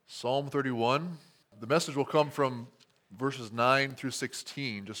Psalm 31. The message will come from verses 9 through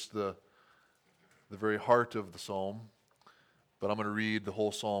 16, just the very heart of the psalm. But I'm going to read the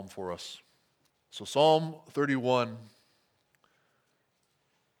whole psalm for us. So Psalm 31,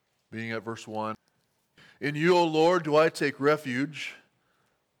 being at verse 1. In you, O Lord, do I take refuge.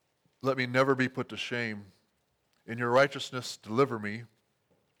 Let me never be put to shame. In your righteousness, deliver me.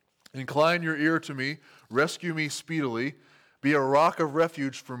 Incline your ear to me. Rescue me speedily. Be a rock of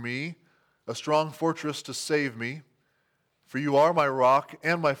refuge for me, a strong fortress to save me. For you are my rock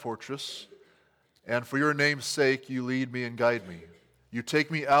and my fortress, and for your name's sake you lead me and guide me. You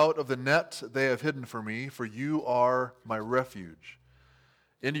take me out of the net they have hidden for me, for you are my refuge.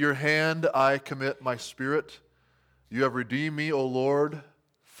 Into your hand I commit my spirit. You have redeemed me, O Lord,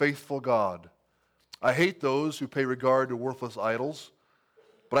 faithful God. I hate those who pay regard to worthless idols,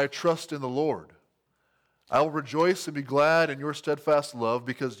 but I trust in the Lord. I will rejoice and be glad in your steadfast love,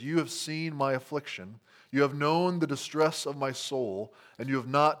 because you have seen my affliction. You have known the distress of my soul, and you have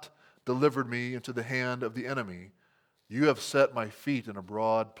not delivered me into the hand of the enemy. You have set my feet in a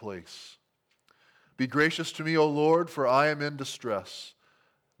broad place. Be gracious to me, O Lord, for I am in distress.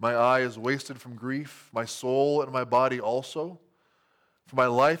 My eye is wasted from grief, my soul and my body also. For my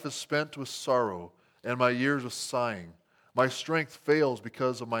life is spent with sorrow, and my years with sighing. My strength fails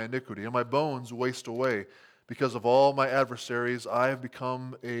because of my iniquity, and my bones waste away. Because of all my adversaries, I have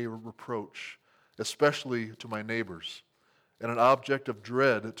become a reproach, especially to my neighbors, and an object of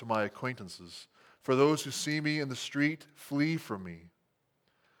dread to my acquaintances. For those who see me in the street flee from me.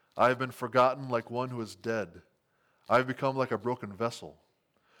 I have been forgotten like one who is dead. I have become like a broken vessel.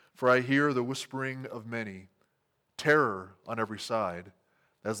 For I hear the whispering of many, terror on every side,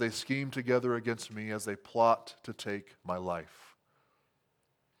 as they scheme together against me, as they plot to take my life.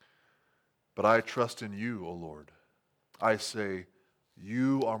 But I trust in you, O Lord. I say,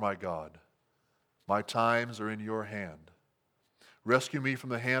 you are my God. My times are in your hand. Rescue me from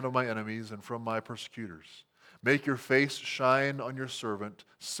the hand of my enemies and from my persecutors. Make your face shine on your servant.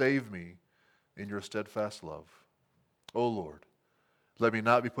 Save me in your steadfast love. O Lord, let me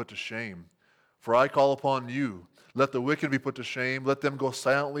not be put to shame, for I call upon you. Let the wicked be put to shame. Let them go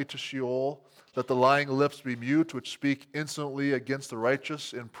silently to Sheol. Let the lying lips be mute, which speak insolently against the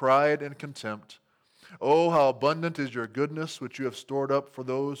righteous in pride and contempt. Oh, how abundant is your goodness, which you have stored up for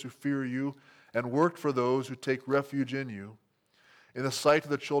those who fear you, and worked for those who take refuge in you, in the sight of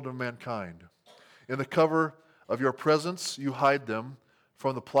the children of mankind. In the cover of your presence you hide them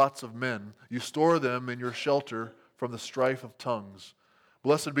from the plots of men. You store them in your shelter from the strife of tongues.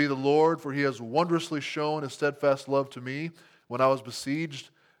 Blessed be the Lord, for he has wondrously shown his steadfast love to me when I was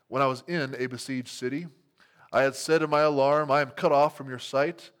in a besieged city. I had said in my alarm, I am cut off from your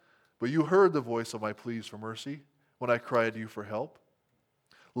sight, but you heard the voice of my pleas for mercy when I cried to you for help.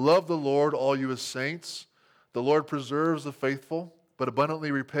 Love the Lord, all you his saints. The Lord preserves the faithful, but abundantly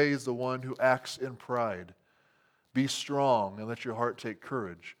repays the one who acts in pride. Be strong and let your heart take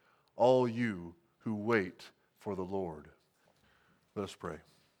courage, all you who wait for the Lord. Let us pray.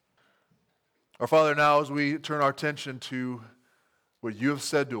 Our Father, now as we turn our attention to what you have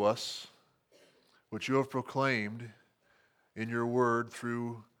said to us, what you have proclaimed in your word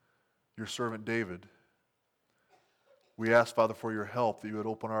through your servant David, we ask, Father, for your help, that you would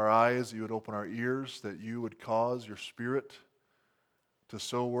open our eyes, that you would open our ears, that you would cause your Spirit to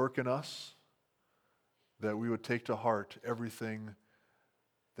so work in us that we would take to heart everything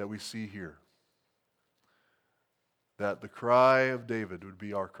that we see here. That the cry of David would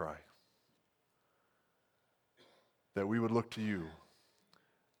be our cry. That we would look to you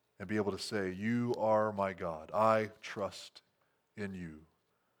and be able to say, you are my God. I trust in you.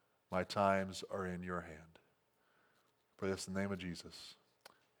 My times are in your hand. Pray this in the name of Jesus.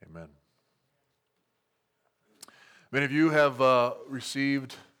 Amen. Many of you have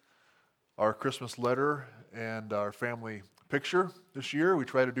received our Christmas letter and our family picture this year. We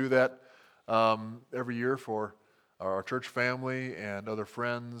try to do that every year for our church family and other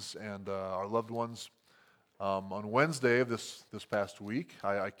friends and our loved ones. On Wednesday of this past week,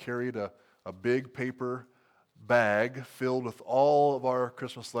 I carried a big paper bag filled with all of our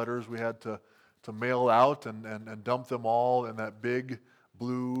Christmas letters. We had to mail out and dump them all in that big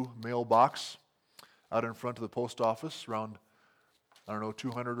blue mailbox out in front of the post office. Around,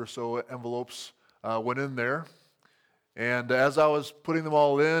 200 or so envelopes went in there. And as I was putting them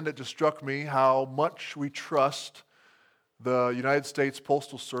all in, it just struck me how much we trust the United States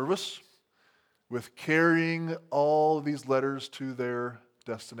Postal Service with carrying all of these letters to their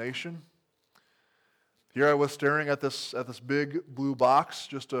destination. Here I was staring at this big blue box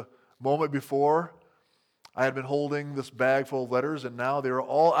just a moment before I had been holding this bag full of letters, and now they were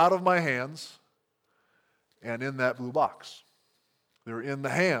all out of my hands and in that blue box. They were in the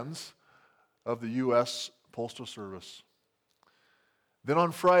hands of the U.S. Postal Service. Then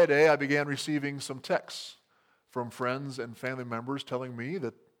on Friday, I began receiving some texts from friends and family members telling me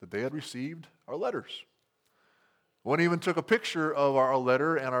that they had received our letters. One even took a picture of our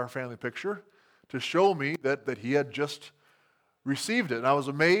letter and our family picture to show me that he had just received it. And I was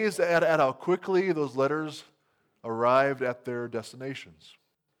amazed at how quickly those letters arrived at their destinations.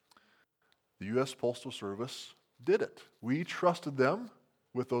 The U.S. Postal Service did it. We trusted them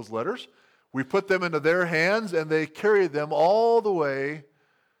with those letters. We put them into their hands, and they carried them all the way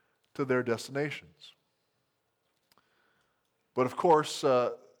to their destinations. But of course,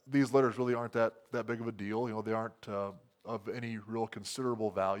 these letters really aren't that big of a deal. They aren't of any real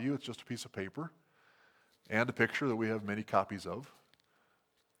considerable value. It's just a piece of paper and a picture that we have many copies of.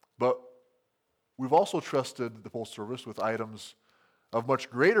 But we've also trusted the Postal Service with items of much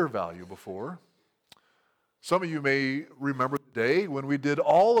greater value before. Some of you may remember the day when we did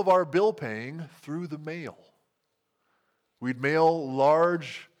all of our bill paying through the mail. We'd mail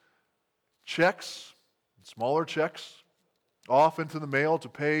large checks, smaller checks, off into the mail to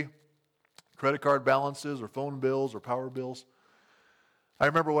pay credit card balances or phone bills or power bills. I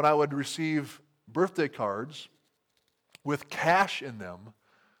remember when I would receive birthday cards with cash in them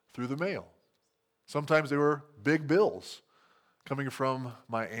through the mail. Sometimes they were big bills coming from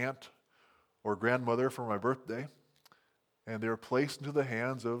my aunt or grandmother for my birthday, and they were placed into the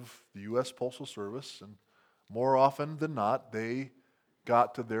hands of the U.S. Postal Service, and more often than not, they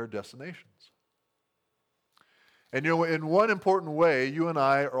got to their destinations. And in one important way, you and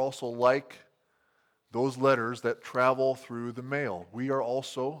I are also like those letters that travel through the mail. We are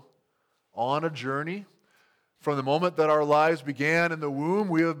also on a journey. From the moment that our lives began in the womb,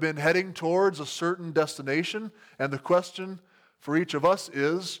 we have been heading towards a certain destination, and the question for each of us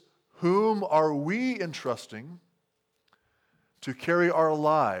is, whom are we entrusting to carry our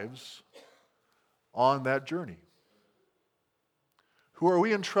lives on that journey? Who are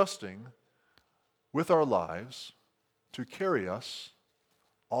we entrusting with our lives to carry us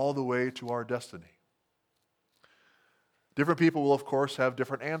all the way to our destiny? Different people will, of course, have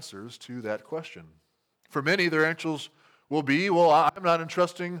different answers to that question. For many, their answers will be, well, I'm not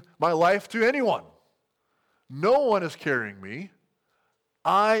entrusting my life to anyone. No one is carrying me.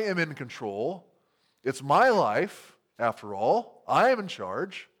 I am in control. It's my life, after all. I am in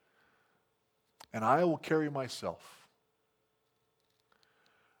charge, and I will carry myself.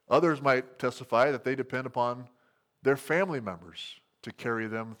 Others might testify that they depend upon their family members to carry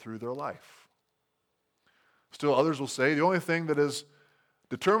them through their life. Still, others will say the only thing that is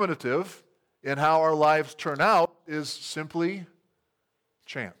determinative in how our lives turn out is simply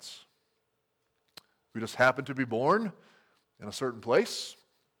chance. We just happen to be born in a certain place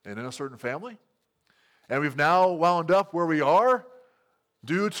and in a certain family, and we've now wound up where we are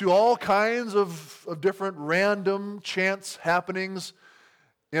due to all kinds of different random chance happenings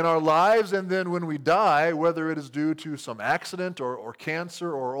in our lives, and then when we die, whether it is due to some accident or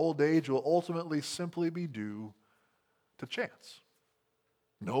cancer or old age, will ultimately simply be due to chance.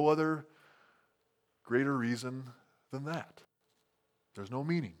 No other greater reason than that. There's no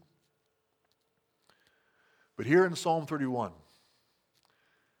meaning. But here in Psalm 31,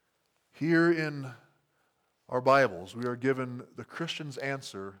 here in our Bibles, we are given the Christian's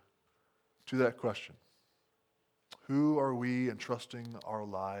answer to that question. Who are we entrusting our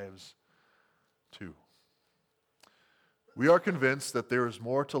lives to? We are convinced that there is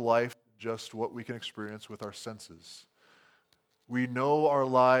more to life than just what we can experience with our senses. We know our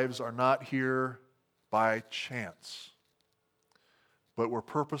lives are not here by chance, but were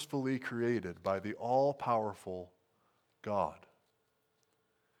purposefully created by the all-powerful God.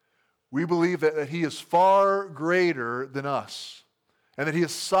 We believe that He is far greater than us, and that He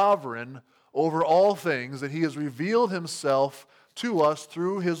is sovereign over all things, that He has revealed Himself to us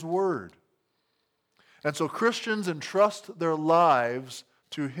through His Word. And so Christians entrust their lives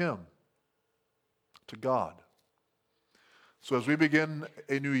to Him, to God. So as we begin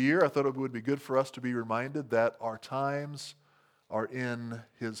a new year, I thought it would be good for us to be reminded that our times are in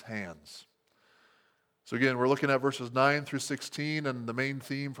His hands. So again, we're looking at verses 9 through 16, and the main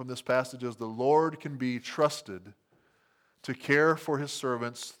theme from this passage is the Lord can be trusted to care for His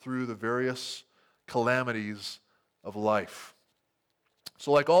servants through the various calamities of life.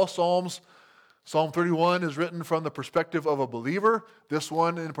 So like all Psalms, Psalm 31 is written from the perspective of a believer. This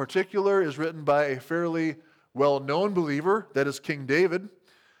one in particular is written by a fairly well-known believer, that is King David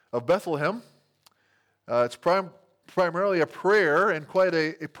of Bethlehem. It's primarily a prayer, and quite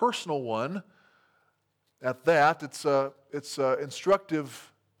a personal one, at that, it's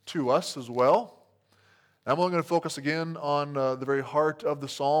instructive to us as well. I'm only going to focus again on the very heart of the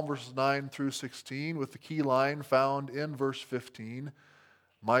psalm, verses 9 through 16, with the key line found in verse 15,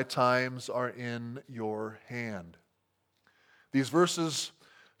 "My times are in your hand." These verses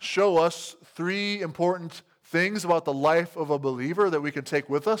show us three important things about the life of a believer that we can take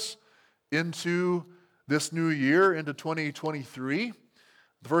with us into this new year, into 2023.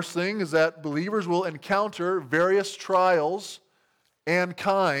 The first thing is that believers will encounter various trials and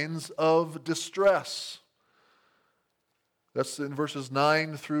kinds of distress. That's in verses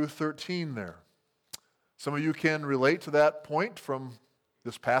 9 through 13 there. Some of you can relate to that point from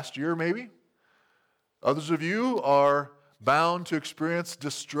this past year maybe. Others of you are bound to experience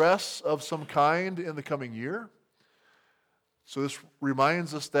distress of some kind in the coming year. So this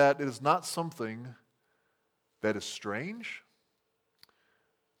reminds us that it is not something that is strange.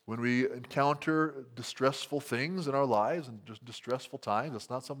 When we encounter distressful things in our lives and just distressful times, it's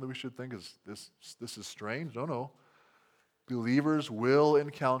not something we should think is this is strange. No. Believers will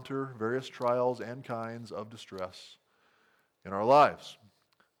encounter various trials and kinds of distress in our lives.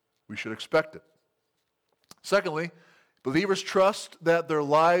 We should expect it. Secondly, believers trust that their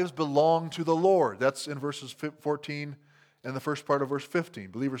lives belong to the Lord. That's in verses 14 and the first part of verse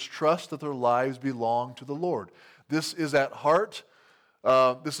 15. Believers trust that their lives belong to the Lord. This is at heart.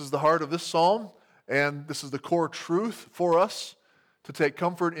 This is the heart of this psalm, and this is the core truth for us to take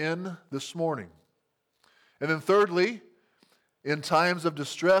comfort in this morning. And then thirdly, in times of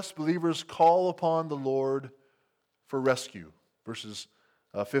distress, believers call upon the Lord for rescue. Verses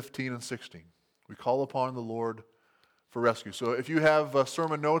 15 and 16. We call upon the Lord for rescue. So if you have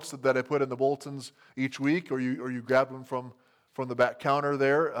sermon notes that I put in the bulletins each week, or you grab them from the back counter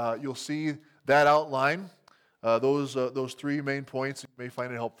there, you'll see that outline. Those three main points. You may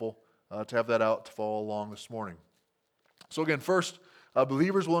find it helpful to have that out to follow along this morning. So again, first,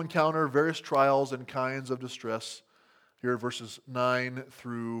 believers will encounter various trials and kinds of distress. Here, verses 9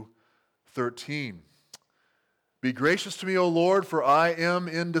 through 13. "Be gracious to me, O Lord, for I am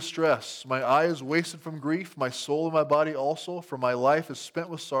in distress. My eye is wasted from grief, my soul and my body also, for my life is spent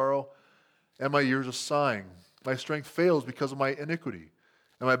with sorrow, and my years are sighing. My strength fails because of my iniquity,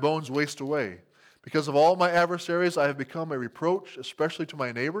 and my bones waste away. Because of all my adversaries, I have become a reproach, especially to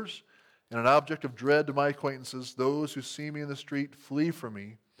my neighbors, and an object of dread to my acquaintances. Those who see me in the street flee from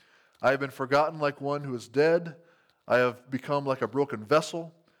me. I have been forgotten like one who is dead. I have become like a broken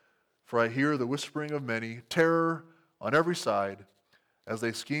vessel, for I hear the whispering of many, terror on every side, as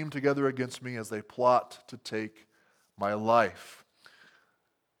they scheme together against me, as they plot to take my life."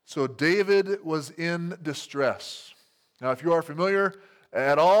 So David was in distress. Now, if you are familiar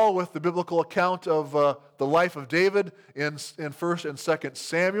at all with the biblical account of the life of David in 1st and 2nd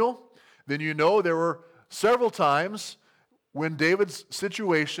Samuel, then you know there were several times when David's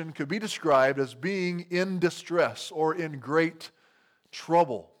situation could be described as being in distress or in great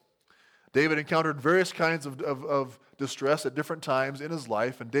trouble. David encountered various kinds of distress at different times in his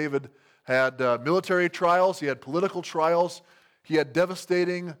life, and David had military trials, he had political trials, he had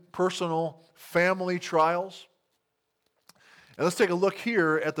devastating personal family trials. And let's take a look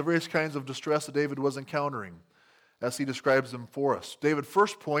here at the various kinds of distress that David was encountering as he describes them for us. David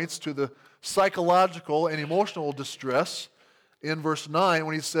first points to the psychological and emotional distress in verse 9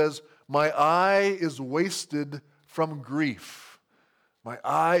 when he says, "My eye is wasted from grief." My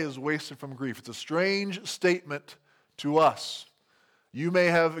eye is wasted from grief. It's a strange statement to us. You may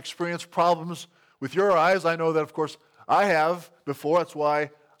have experienced problems with your eyes. I know that, of course, I have before. That's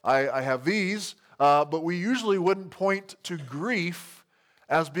why I have these. But we usually wouldn't point to grief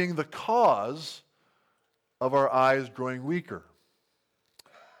as being the cause of our eyes growing weaker.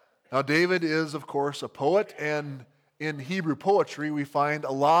 Now, David is, of course, a poet, and in Hebrew poetry, we find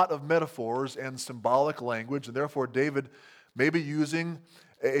a lot of metaphors and symbolic language, and therefore David may be using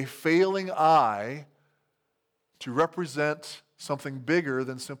a failing eye to represent something bigger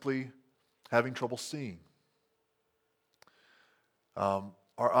than simply having trouble seeing.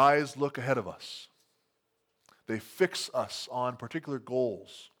 Our eyes look ahead of us. They fix us on particular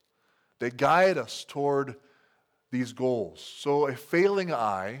goals. They guide us toward these goals. So a failing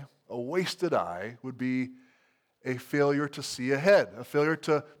eye, a wasted eye, would be a failure to see ahead, a failure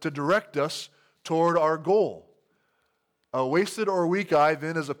to direct us toward our goal. A wasted or weak eye,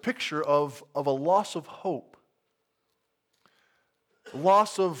 then, is a picture of a loss of hope, a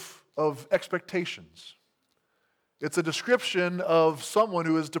loss of expectations. It's a description of someone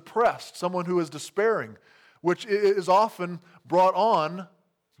who is depressed, someone who is despairing, which is often brought on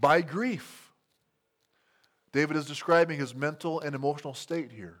by grief. David is describing his mental and emotional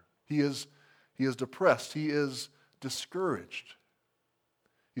state here. He is He is depressed. He is discouraged.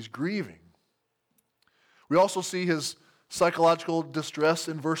 He's grieving. We also see his psychological distress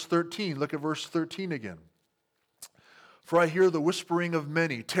in verse 13. Look at verse 13 again. For I hear the whispering of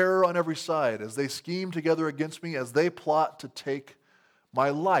many, terror on every side, as they scheme together against me, as they plot to take my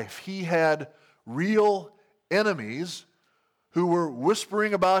life. He had real enemies who were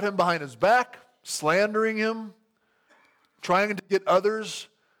whispering about him behind his back, slandering him, trying to get others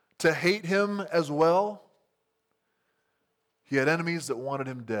to hate him as well. He had enemies that wanted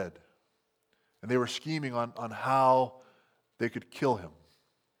him dead, and they were scheming on how they could kill him.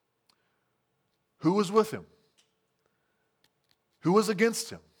 Who was with him? Who was against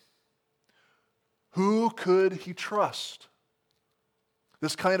him? Who could he trust?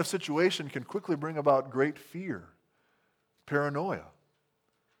 This kind of situation can quickly bring about great fear, paranoia.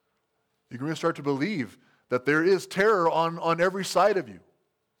 You can really start to believe that there is terror on every side of you.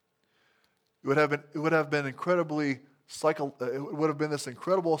 It would have been this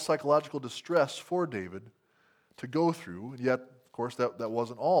incredible psychological distress for David to go through, and yet, of course, that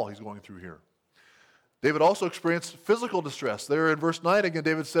wasn't all he's going through here. David also experienced physical distress. There in verse 9 again,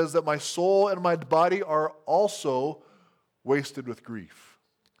 David says that my soul and my body are also wasted with grief.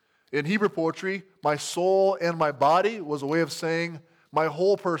 In Hebrew poetry, my soul and my body was a way of saying my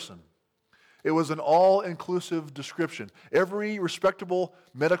whole person. It was an all-inclusive description. Every respectable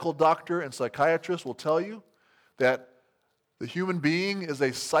medical doctor and psychiatrist will tell you that the human being is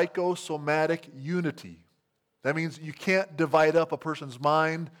a psychosomatic unity. That means you can't divide up a person's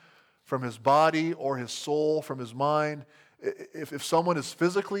mind from his body or his soul from his mind. If someone is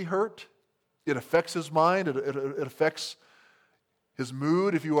physically hurt, it affects his mind, it affects his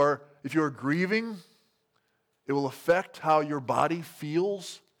mood. If you are grieving, it will affect how your body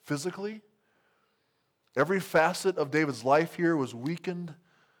feels physically. Every facet of David's life here was weakened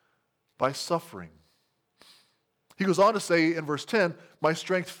by suffering. He goes on to say in verse 10, my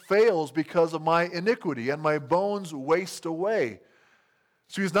strength fails because of my iniquity, and my bones waste away.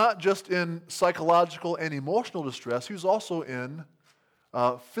 So he's not just in psychological and emotional distress, he's also in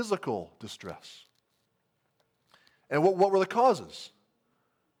physical distress. And what were the causes?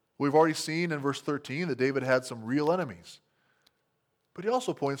 We've already seen in verse 13 that David had some real enemies. But he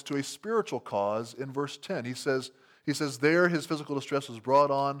also points to a spiritual cause in verse 10. He says there his physical distress was brought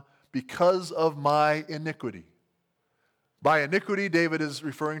on because of my iniquity. By iniquity, David is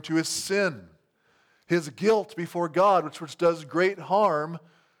referring to his sin, his guilt before God, which does great harm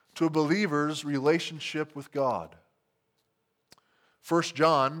to a believer's relationship with God. 1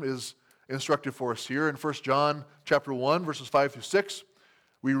 John is instructive for us here. In 1 John chapter 1, verses 5 through 6,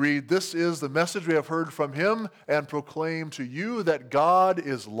 we read, this is the message we have heard from him and proclaim to you, that God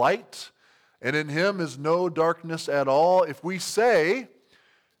is light, and in him is no darkness at all. If we say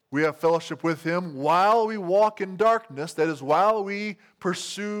we have fellowship with him while we walk in darkness, that is, while we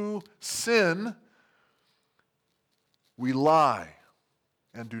pursue sin, we lie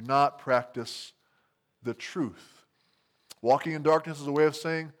and do not practice the truth. Walking in darkness is a way of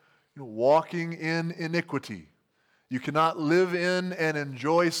saying, walking in iniquity. You cannot live in and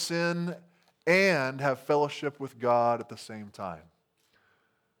enjoy sin and have fellowship with God at the same time.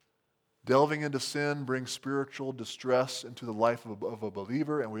 Delving into sin brings spiritual distress into the life of a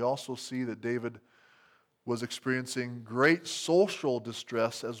believer, and we also see that David was experiencing great social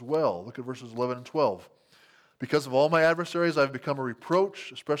distress as well. Look at verses 11 and 12. Because of all my adversaries, I've become a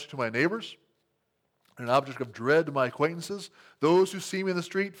reproach, especially to my neighbors, and an object of dread to my acquaintances. Those who see me in the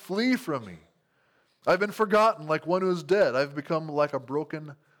street flee from me. I've been forgotten like one who is dead. I've become like a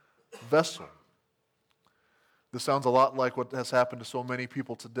broken vessel. This sounds a lot like what has happened to so many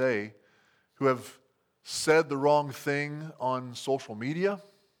people today who have said the wrong thing on social media.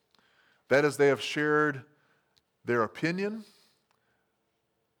 That is, they have shared their opinion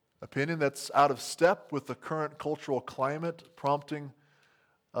that's out of step with the current cultural climate, prompting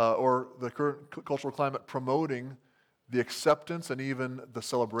or the current cultural climate promoting the acceptance and even the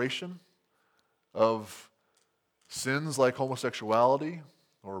celebration of sins like homosexuality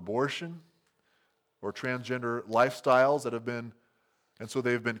or abortion or transgender lifestyles that have been, and so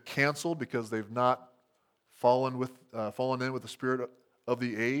they've been canceled because they've not fallen in with the spirit of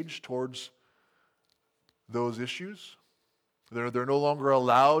the age towards those issues. They're no longer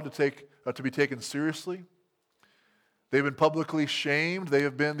allowed to be taken seriously. They've been publicly shamed. They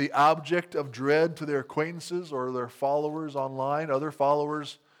have been the object of dread to their acquaintances or their followers online. Other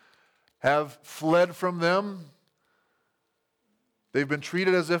followers have fled from them. They've been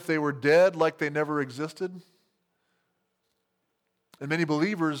treated as if they were dead, like they never existed. And many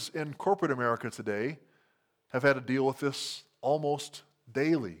believers in corporate America today have had to deal with this almost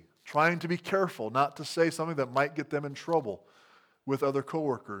daily. trying to be careful not to say something that might get them in trouble with other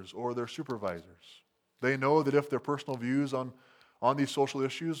coworkers or their supervisors. They know that if their personal views on these social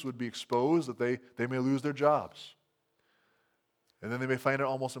issues would be exposed, that they may lose their jobs. And then they may find it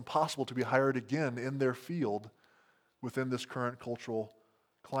almost impossible to be hired again in their field within this current cultural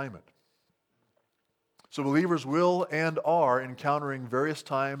climate. So believers will and are encountering various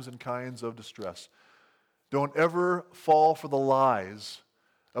times and kinds of distress. Don't ever fall for the lies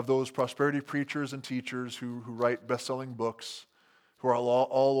of those prosperity preachers and teachers who write best-selling books, who are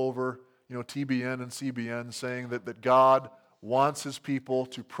all over TBN and CBN saying that God wants his people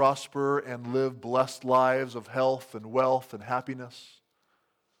to prosper and live blessed lives of health and wealth and happiness.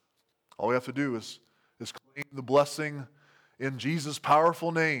 All we have to do is claim the blessing in Jesus'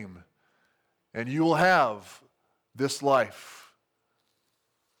 powerful name, and you will have this life.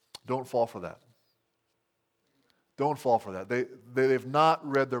 Don't fall for that. Don't fall for that. They've not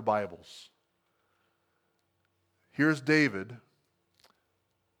read their Bibles. Here's David,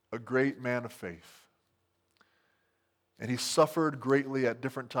 a great man of faith. And he suffered greatly at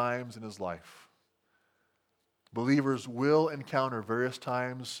different times in his life. Believers will encounter various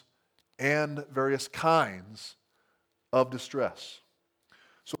times and various kinds of distress.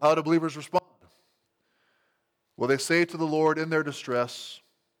 So how do believers respond? Well, they say to the Lord in their distress,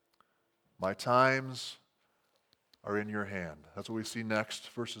 "My times are in your hand." That's what we see next,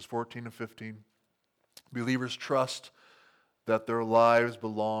 verses 14 and 15. Believers trust that their lives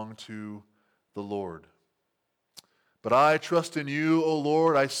belong to the Lord. "But I trust in you, O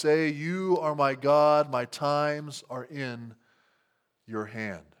Lord. I say, you are my God. My times are in your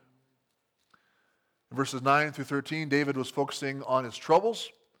hand." In verses 9 through 13, David was focusing on his troubles,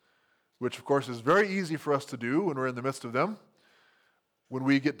 which of course is very easy for us to do when we're in the midst of them. When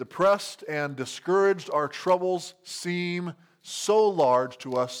we get depressed and discouraged, our troubles seem so large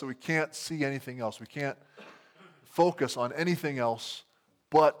to us that we can't see anything else. We can't focus on anything else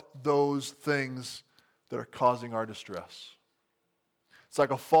but those things that are causing our distress. It's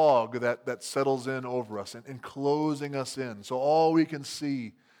like a fog that settles in over us and closing us in. So all we can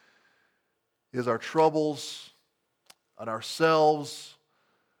see is our troubles and ourselves,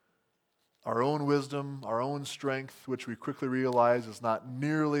 our own wisdom, our own strength, which we quickly realize is not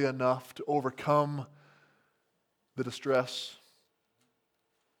nearly enough to overcome the distress.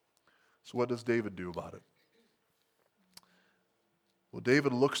 So what does David do about it? Well,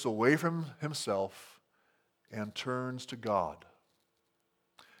 David looks away from himself and turns to God.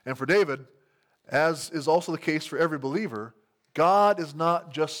 And for David, as is also the case for every believer, God is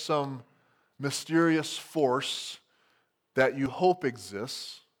not just some mysterious force that you hope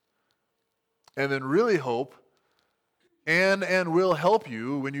exists and then really hope and will help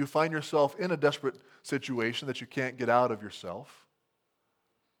you when you find yourself in a desperate situation that you can't get out of yourself,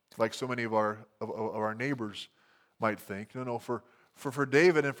 like so many of our neighbors might think. No, for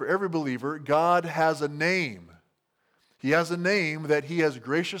David and for every believer, God has a name. He has a name that he has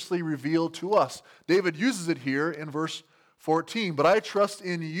graciously revealed to us. David uses it here in verse 14. "But I trust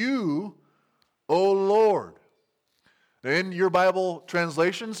in you, O Lord." In your Bible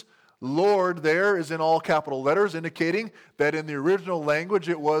translations, Lord there is in all capital letters, indicating that in the original language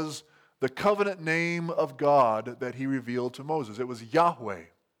it was the covenant name of God that he revealed to Moses. It was Yahweh,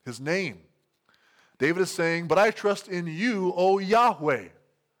 his name. David is saying, "But I trust in you, O Yahweh.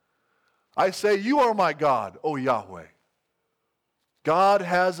 I say, you are my God, O Yahweh." God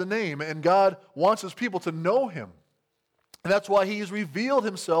has a name, and God wants his people to know him. And that's why he's revealed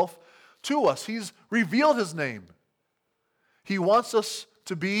himself to us. He's revealed his name. He wants us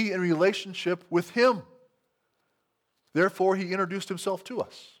to be in relationship with him. Therefore, he introduced himself to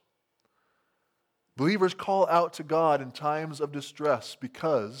us. Believers call out to God in times of distress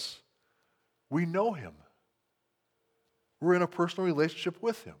because we know him. We're in a personal relationship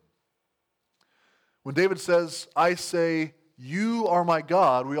with him. When David says, "I say, you are my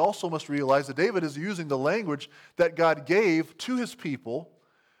God," we also must realize that David is using the language that God gave to his people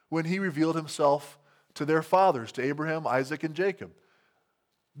when he revealed himself to their fathers, to Abraham, Isaac, and Jacob.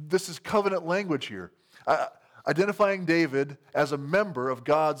 This is covenant language here, identifying David as a member of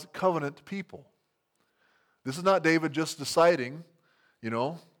God's covenant people. This is not David just deciding,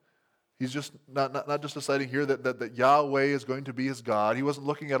 he's just not just deciding here that Yahweh is going to be his God. He wasn't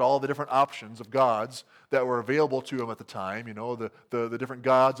looking at all the different options of gods that were available to him at the time, the different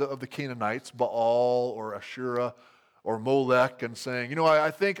gods of the Canaanites, Baal or Asherah or Molech, and saying,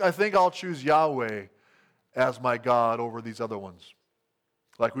 I think I'll choose Yahweh as my God over these other ones.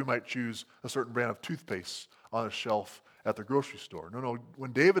 Like we might choose a certain brand of toothpaste on a shelf at the grocery store. No.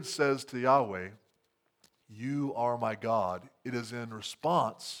 When David says to Yahweh, "You are my God," it is in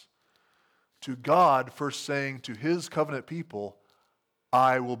response to God first saying to his covenant people,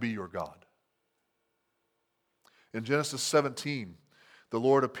 I will be your God. In Genesis 17, the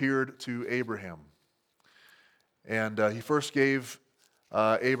Lord appeared to Abraham. And he first gave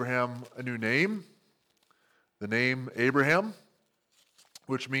Abraham a new name, the name Abraham,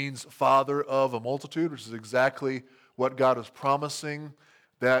 which means father of a multitude, which is exactly what God was promising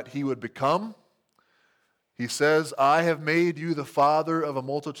that he would become. He says, I have made you the father of a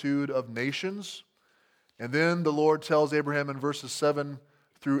multitude of nations. And then the Lord tells Abraham in verses 7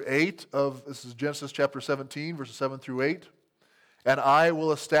 through 8 this is Genesis chapter 17, verses 7 through 8. And I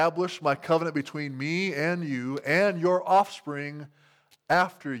will establish my covenant between me and you and your offspring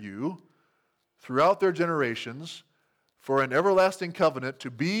after you throughout their generations for an everlasting covenant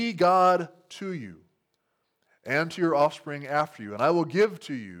to be God to you and to your offspring after you. And I will give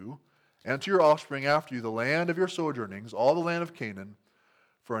to you and to your offspring after you the land of your sojournings, all the land of Canaan,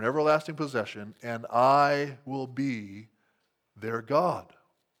 for an everlasting possession, and I will be their God.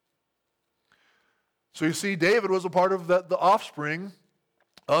 So you see, David was a part of the offspring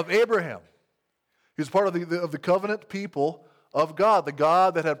of Abraham. He was part of the covenant people of God, the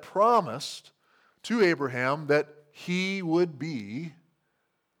God that had promised to Abraham that he would be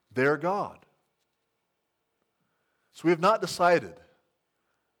their God. So we have not decided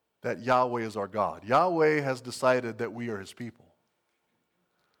that Yahweh is our God. Yahweh has decided that we are his people.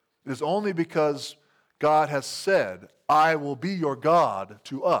 It is only because God has said, I will be your God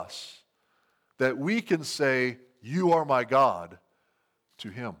to us, that we can say, you are my God to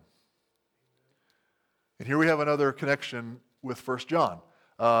him. And here we have another connection with 1 John.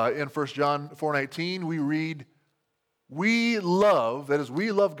 In 1 John 4:19, we read, we love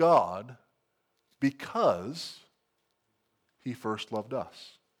God because he first loved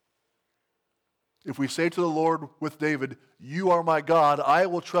us. If we say to the Lord with David, you are my God, I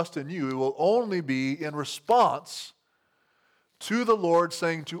will trust in you, it will only be in response to the Lord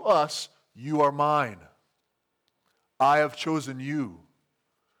saying to us, you are mine. I have chosen you.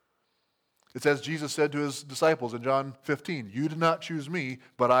 It's as Jesus said to his disciples in John 15, you did not choose me,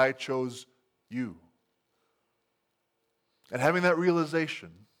 but I chose you. And having that realization,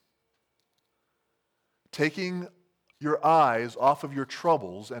 taking your eyes off of your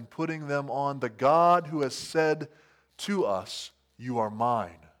troubles and putting them on the God who has said to us, you are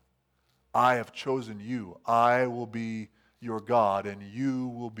mine. I have chosen you. I will be your God, and you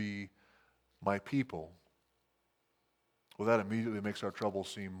will be my people. Well, that immediately makes our troubles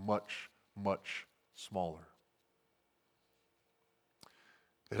seem much, much smaller.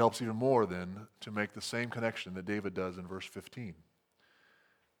 It helps even more then to make the same connection that David does in verse 15.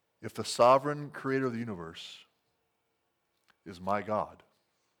 If the sovereign creator of the universe is my God,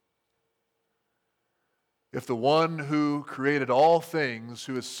 if the one who created all things,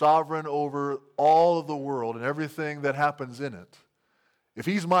 who is sovereign over all of the world and everything that happens in it, if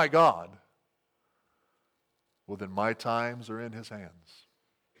he's my God, well, then my times are in his hands.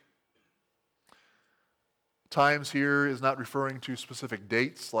 Times here is not referring to specific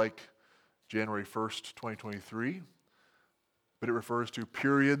dates like January 1st, 2023, but it refers to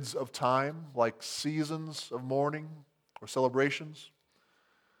periods of time like seasons of mourning or celebrations.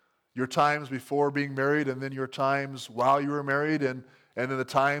 Your times before being married, and then your times while you were married, and then the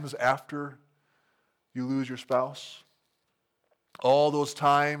times after you lose your spouse. All those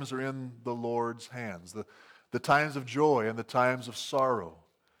times are in the Lord's hands. The times of joy and the times of sorrow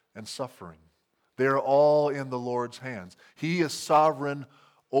and suffering. They are all in the Lord's hands. He is sovereign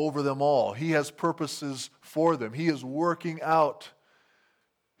over them all. He has purposes for them. He is working out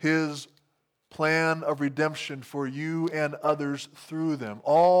his plan of redemption for you and others through them.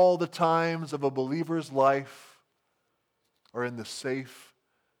 All the times of a believer's life are in the safe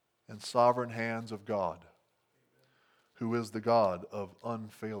and sovereign hands of God, who is the God of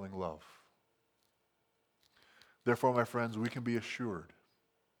unfailing love. Therefore, my friends, we can be assured.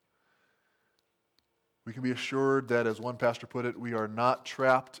 We can be assured that, as one pastor put it, we are not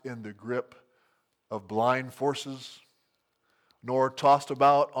trapped in the grip of blind forces, nor tossed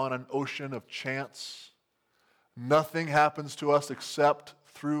about on an ocean of chance. Nothing happens to us except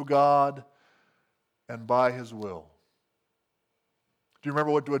through God and by his will. Do you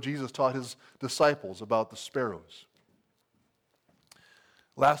remember what Jesus taught his disciples about the sparrows?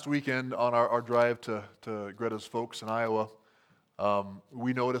 Last weekend on our drive to Greta's folks in Iowa,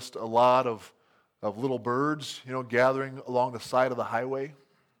 we noticed a lot of little birds, gathering along the side of the highway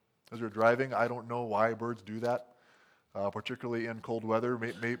as we were driving. I don't know why birds do that, particularly in cold weather.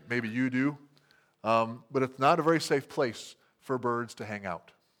 Maybe you do. But it's not a very safe place for birds to hang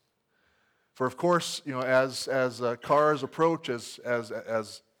out. For of course, as cars approach,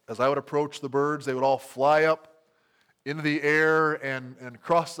 as as I would approach the birds, they would all fly up into the air and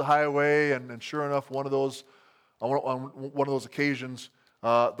cross the highway. And sure enough, on one of those occasions,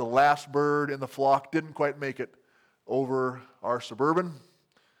 the last bird in the flock didn't quite make it over our Suburban.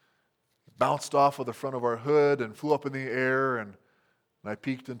 It bounced off of the front of our hood and flew up in the air, and I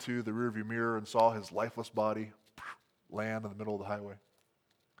peeked into the rearview mirror and saw his lifeless body land in the middle of the highway.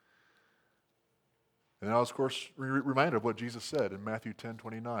 And I was, of course, reminded of what Jesus said in Matthew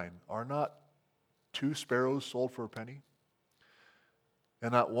 10:29. Are not 2 sparrows sold for a penny?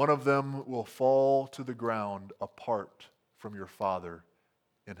 And not one of them will fall to the ground apart from your Father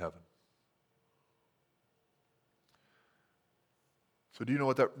in heaven. So do you know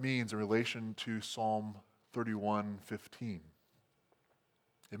what that means in relation to Psalm 31:15?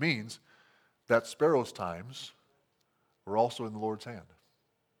 It means that sparrows' times were also in the Lord's hand.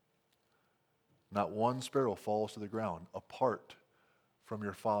 Not one sparrow falls to the ground apart from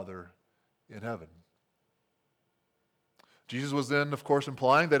your Father in heaven. Jesus was then, of course,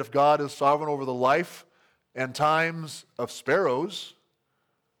 implying that if God is sovereign over the life and times of sparrows,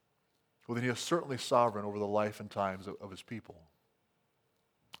 well, then he is certainly sovereign over the life and times of his people.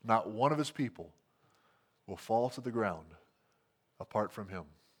 Not one of his people will fall to the ground apart from him.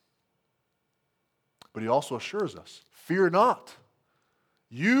 But he also assures us, fear not.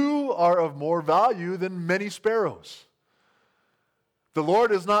 You are of more value than many sparrows. The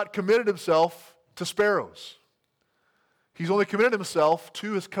Lord has not committed himself to sparrows. He's only committed himself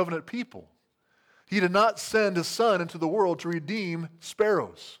to his covenant people. He did not send his Son into the world to redeem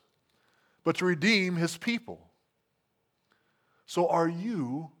sparrows, but to redeem his people. So are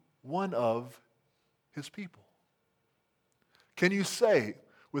you one of his people? Can you say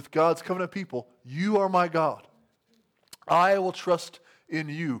with God's covenant people, you are my God. I will trust in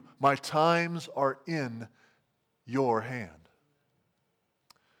you. My times are in your hand.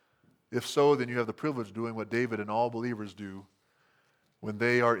 If so, then you have the privilege of doing what David and all believers do when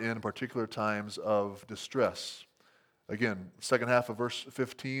they are in particular times of distress. Again, second half of verse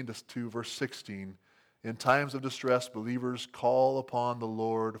 15 to verse 16. In times of distress, believers call upon the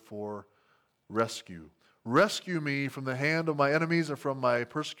Lord for rescue. Rescue me from the hand of my enemies and from my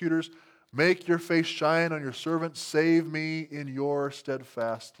persecutors. Make your face shine on your servant. Save me in your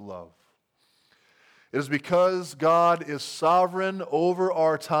steadfast love. It is because God is sovereign over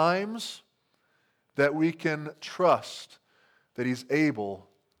our times that we can trust that he's able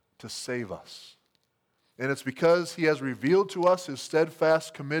to save us. And it's because he has revealed to us his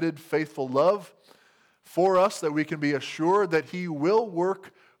steadfast, committed, faithful love for us that we can be assured that he will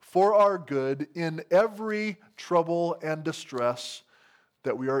work for our good in every trouble and distress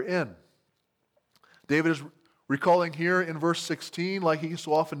that we are in. David is recalling here in verse 16, like he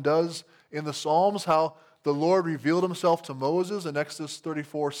so often does in the Psalms, how the Lord revealed himself to Moses in Exodus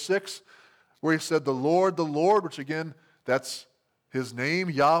 34:6, where he said, the Lord, which again, that's his name,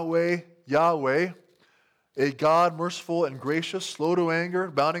 Yahweh, Yahweh, a God merciful and gracious, slow to anger,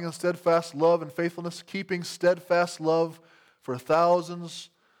 abounding in steadfast love and faithfulness, keeping steadfast love for thousands,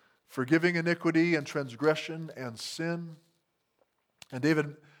 forgiving iniquity and transgression and sin. And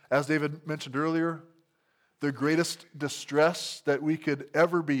David, as David mentioned earlier, the greatest distress that we could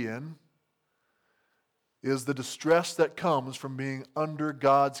ever be in is the distress that comes from being under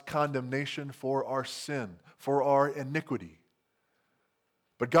God's condemnation for our sin, for our iniquity.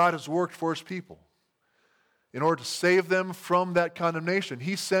 But God has worked for his people in order to save them from that condemnation.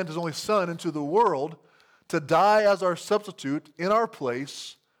 He sent his only Son into the world to die as our substitute in our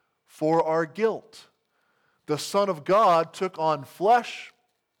place for our guilt. The Son of God took on flesh.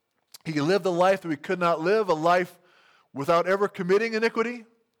 He lived a life that we could not live, a life without ever committing iniquity,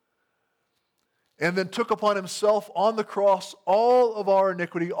 and then took upon himself on the cross all of our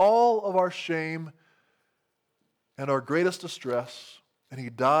iniquity, all of our shame, and our greatest distress. And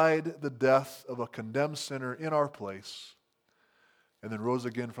he died the death of a condemned sinner in our place, and then rose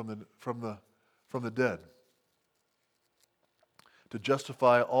again from the dead to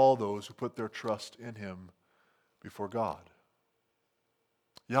justify all those who put their trust in him before God.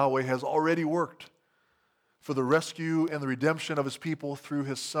 Yahweh has already worked for the rescue and the redemption of his people through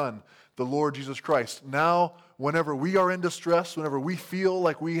his Son, the Lord Jesus Christ. Now, whenever we are in distress, whenever we feel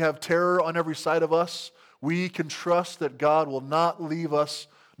like we have terror on every side of us, we can trust that God will not leave us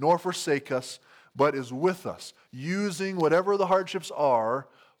nor forsake us, but is with us, using whatever the hardships are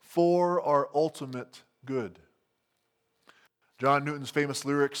for our ultimate good. John Newton's famous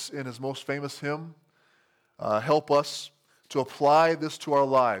lyrics in his most famous hymn help us to apply this to our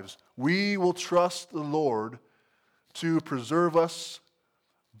lives. We will trust the Lord to preserve us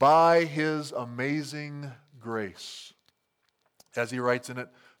by his amazing grace. As he writes in it,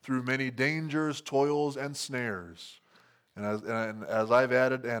 through many dangers, toils, and snares. And as I've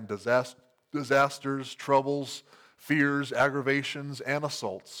added, and disasters, troubles, fears, aggravations, and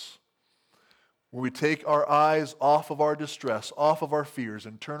assaults. When we take our eyes off of our distress, off of our fears,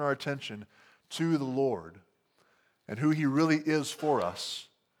 and turn our attention to the Lord and who He really is for us,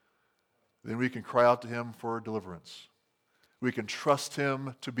 then we can cry out to Him for deliverance. We can trust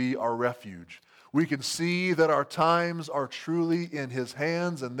Him to be our refuge. We can see that our times are truly in His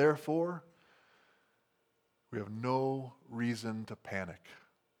hands, and therefore we have no reason to panic.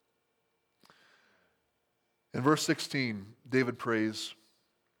 In verse 16, David prays,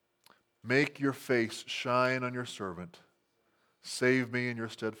 "Make your face shine on your servant. Save me in your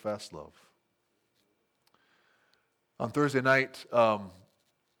steadfast love." On Thursday night,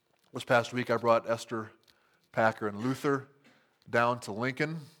 this past week, I brought Esther, Packer, and Luther down to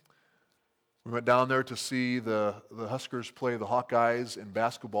Lincoln. We went down there to see the Huskers play the Hawkeyes in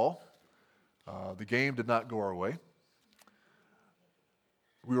basketball. The game did not go our way.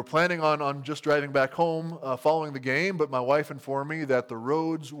 We were planning on just driving back home following the game, but my wife informed me that the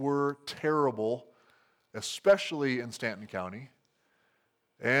roads were terrible, especially in Stanton County.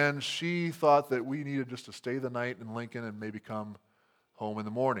 And she thought that we needed just to stay the night in Lincoln and maybe come home in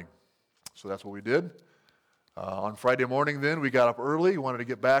the morning. So that's what we did. On Friday morning then, we got up early, wanted to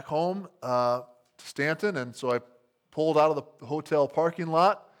get back home to Stanton, and so I pulled out of the hotel parking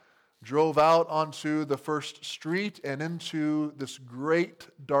lot, drove out onto the first street and into this great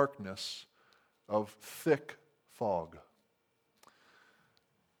darkness of thick fog.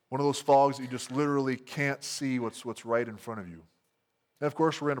 One of those fogs that you just literally can't see what's right in front of you. And of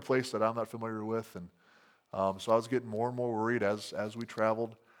course, we're in a place that I'm not familiar with, and so I was getting more and more worried as we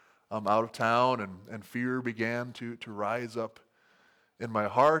traveled out of town, and fear began to rise up in my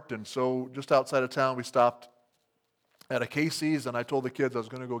heart. And so just outside of town, we stopped at a Casey's, and I told the kids I was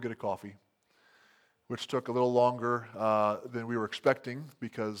going to go get a coffee, which took a little longer than we were expecting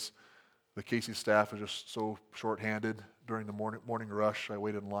because the Casey's staff is just so short-handed during the morning rush. I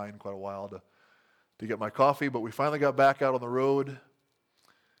waited in line quite a while to get my coffee, but we finally got back out on the road,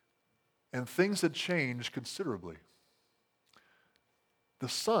 and things had changed considerably. The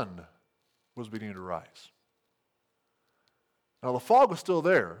sun was beginning to rise. Now, the fog was still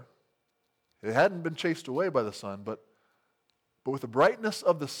there. It hadn't been chased away by the sun, but with the brightness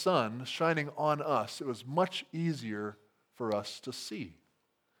of the sun shining on us, it was much easier for us to see.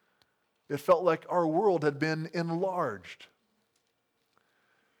 It felt like our world had been enlarged.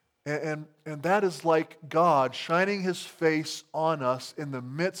 And that is like God shining His face on us in the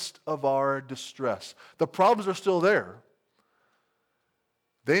midst of our distress. The problems are still there.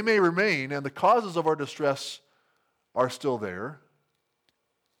 They may remain, and the causes of our distress are still there.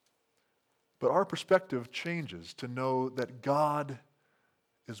 But our perspective changes to know that God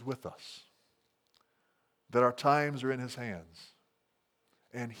is with us, that our times are in His hands,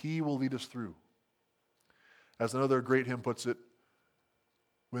 and He will lead us through. As another great hymn puts it,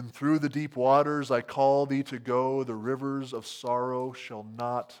 "When through the deep waters I call thee to go, the rivers of sorrow shall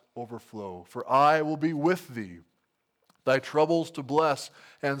not overflow. For I will be with thee, thy troubles to bless,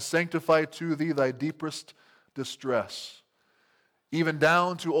 and sanctify to thee thy deepest distress. Even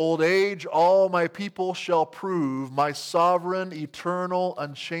down to old age, all my people shall prove my sovereign, eternal,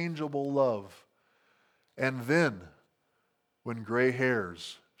 unchangeable love. And then, when gray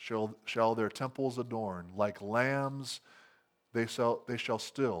hairs shall their temples adorn, like lambs they shall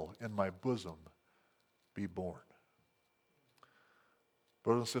still in my bosom be born."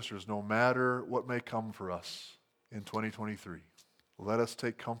 Brothers and sisters, no matter what may come for us in 2023, let us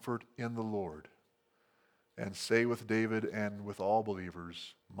take comfort in the Lord and say with David and with all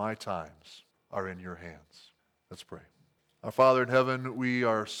believers, "My times are in your hands." Let's pray. Our Father in heaven, we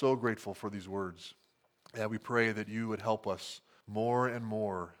are so grateful for these words, and we pray that you would help us more and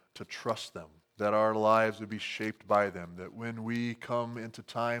more to trust them, that our lives would be shaped by them, that when we come into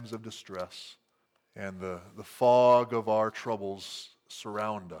times of distress and the fog of our troubles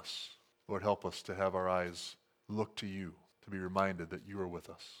surround us, Lord, help us to have our eyes look to you, to be reminded that you are with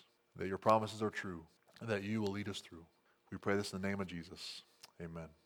us, that your promises are true, and that you will lead us through. We pray this in the name of Jesus. Amen.